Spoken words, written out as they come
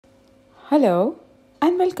Hello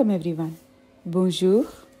and welcome everyone. Bonjour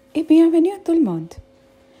et bienvenue à tout le monde.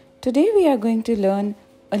 Today we are going to learn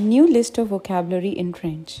a new list of vocabulary in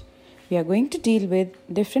French. We are going to deal with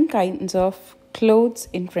different kinds of clothes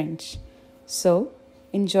in French. So,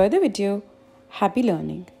 enjoy the video. Happy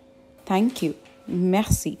learning. Thank you.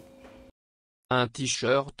 Merci. Un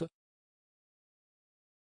t-shirt.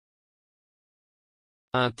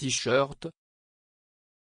 Un t-shirt.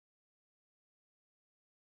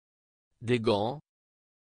 Des gants.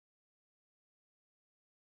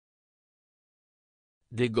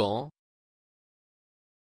 Des gants.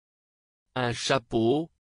 Un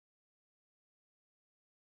chapeau.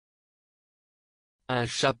 Un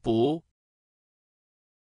chapeau.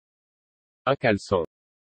 Un caleçon.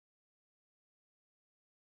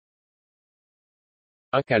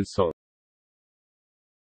 Un caleçon.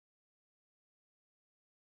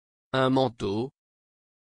 Un manteau.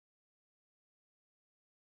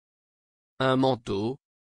 Un manteau.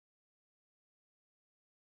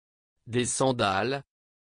 Des sandales.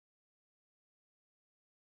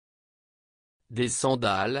 Des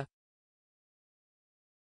sandales.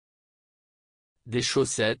 Des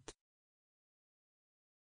chaussettes.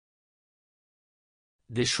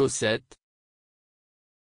 Des chaussettes.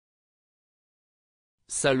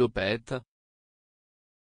 Salopette.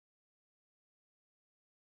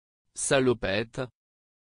 Salopette.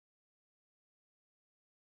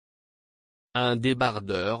 Un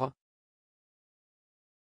débardeur.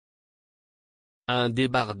 Un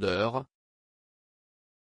débardeur.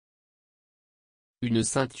 Une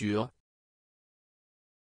ceinture.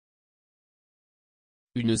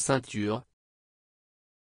 Une ceinture.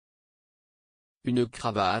 Une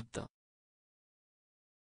cravate.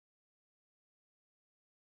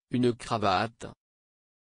 Une cravate.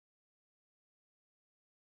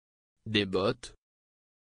 Des bottes.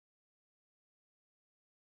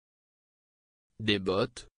 Des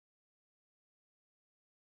bottes.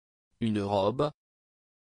 Une robe.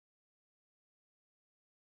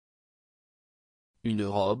 Une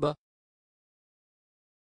robe.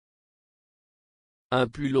 Un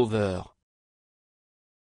pullover.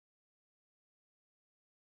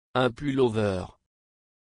 Un pullover.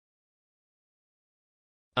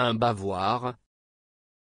 Un bavoir.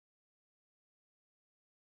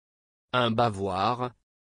 Un bavoir.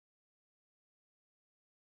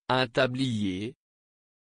 Un tablier.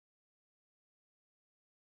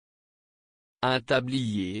 Un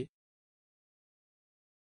tablier.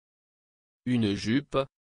 Une jupe.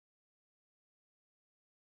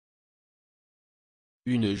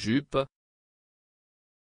 Une jupe.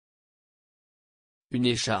 Une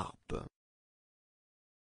écharpe.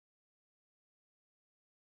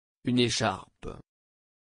 Une écharpe.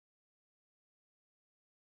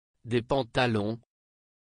 Des pantalons.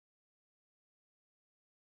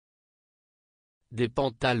 Des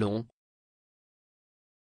pantalons.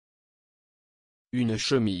 Une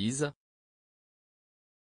chemise.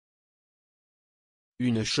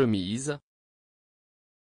 Une chemise.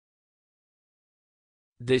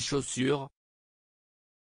 Des chaussures.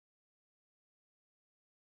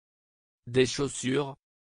 Des chaussures.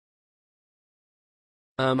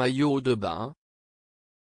 Un maillot de bain.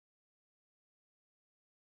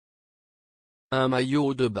 Un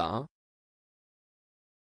maillot de bain.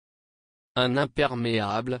 Un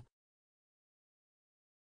imperméable.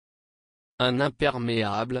 Un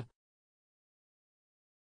imperméable.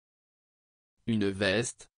 Une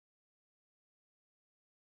veste.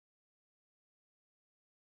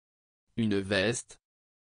 Une veste.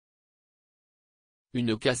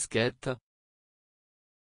 Une casquette.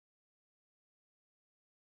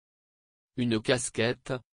 Une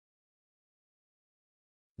casquette.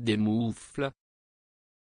 Des moufles.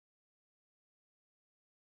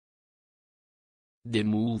 Des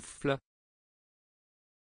moufles.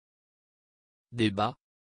 Des bas.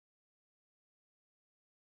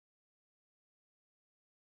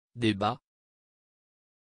 Des bas.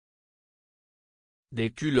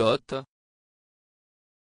 Des culottes.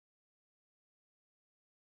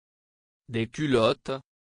 Des culottes.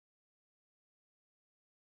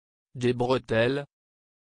 Des bretelles.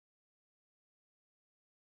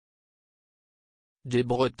 Des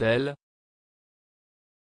bretelles.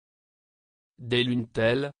 Des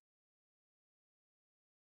lunetelles.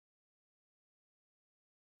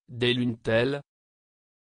 Des lunetelles.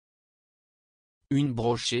 Une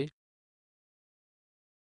brochée.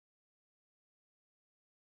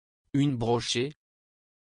 Une brochée.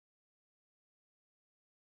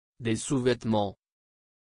 Des sous-vêtements.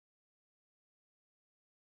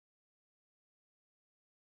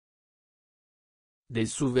 Des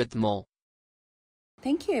sous-vêtements.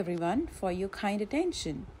 Thank you everyone for your kind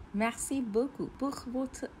attention. Merci beaucoup pour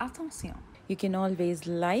votre attention. You can always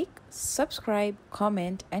like, subscribe,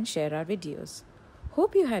 comment, and share our videos.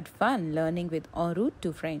 Hope you had fun learning with En route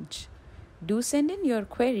to French. Do send in your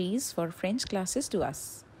queries for French classes to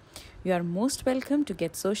us. You are most welcome to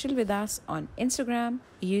get social with us on Instagram,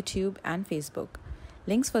 YouTube, and Facebook.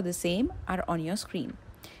 Links for the same are on your screen.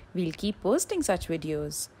 We'll keep posting such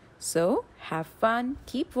videos. So, have fun,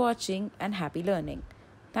 keep watching, and happy learning.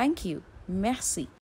 Thank you. Merci.